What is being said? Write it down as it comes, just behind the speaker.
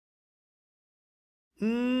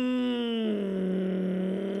People,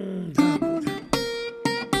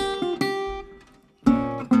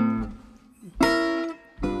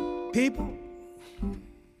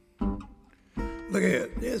 look at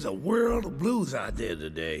it. There's a world of blues out there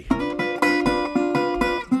today.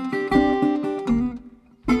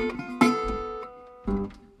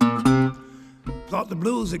 Thought the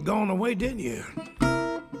blues had gone away, didn't you?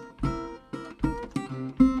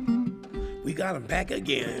 We got them back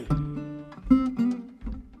again.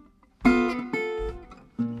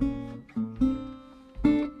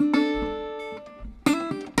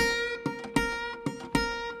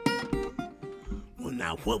 Well,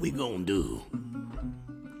 now what we gonna do?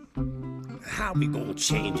 How we gonna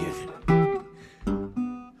change it?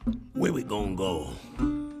 Where we gonna go?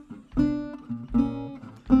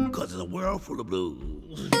 'Cause it's a world full of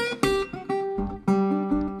blues.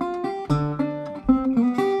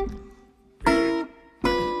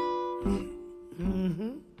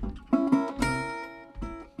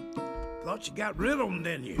 Thought you got rid of them,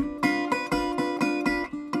 didn't you?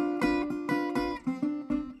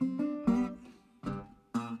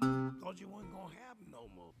 Thought you wasn't gonna have them no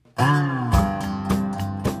more.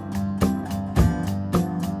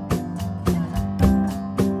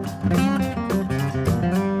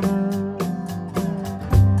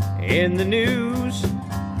 In the news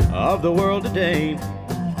of the world today,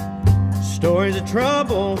 stories of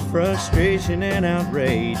trouble, frustration, and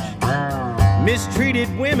outrage. Mistreated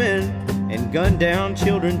women and gunned down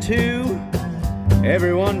children too.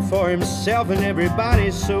 Everyone for himself and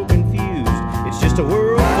everybody's so confused. It's just a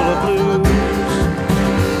world full of blues.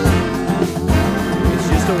 It's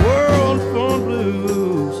just a world full of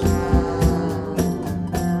blues.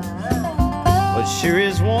 But sure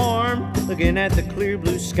is warm looking at the clear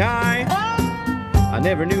blue sky. I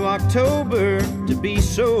never knew October to be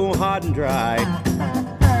so hot and dry.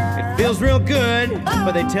 It feels real good,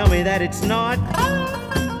 but they tell me that it's not.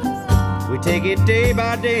 We take it day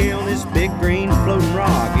by day on this big green floating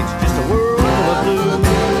rock. It's just a world full of blues.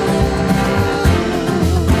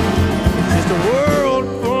 It's just a world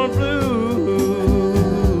full of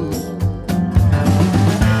blues.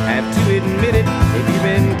 Have to admit it, if you've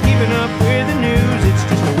been keeping up with the news, it's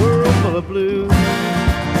just a world full of blues.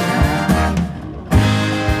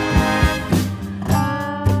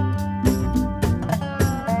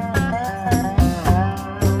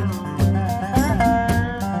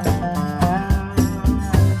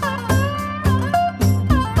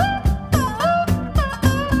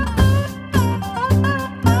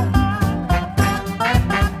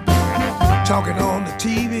 Talking on the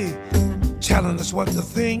TV, telling us what to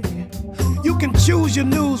think. You can choose your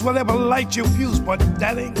news, whatever light you fuse, but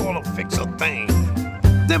that ain't gonna fix a thing.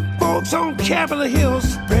 Them folks on Capitol Hill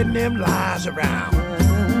spreading them lies around.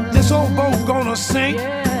 This old boat gonna sink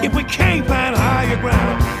if we can't find higher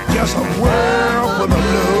ground. Just a world full of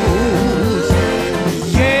blues.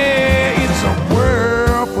 Yeah, it's a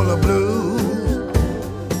world full of blues.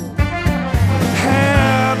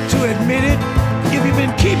 Have to admit it, if you've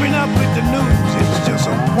been keeping up with the news, it's just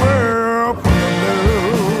a world full of blues.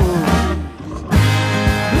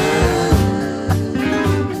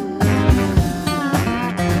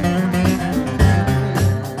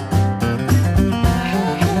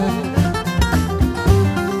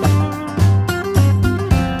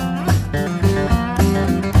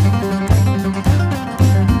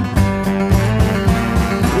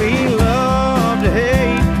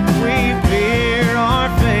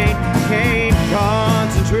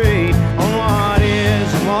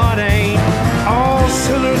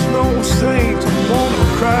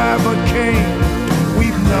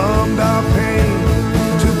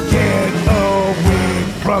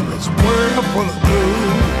 From this world full of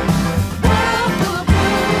blues.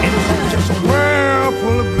 It's just a world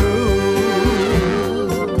full of blues.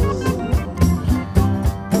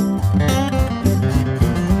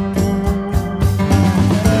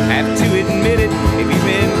 Have to admit it, if you've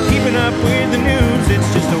been keeping up with the news,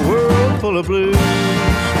 it's just a world full of blues.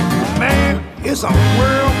 Man, it's a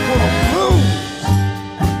world full of blues.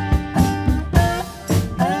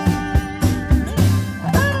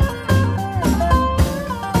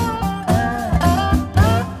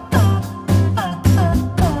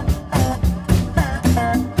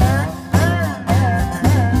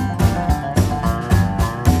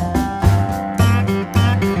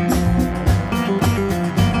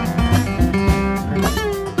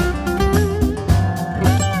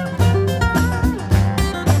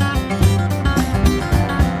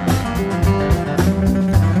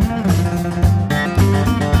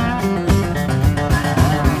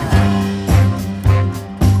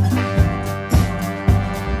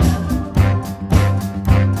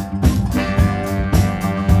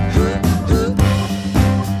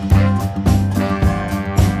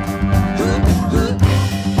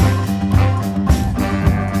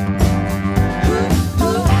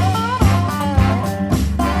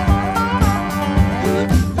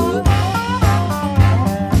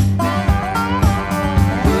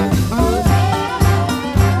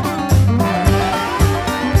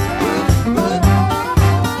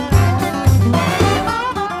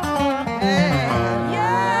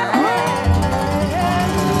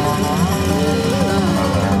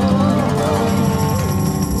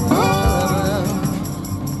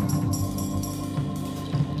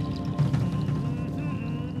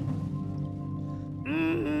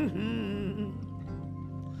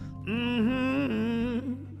 Mm-hmm.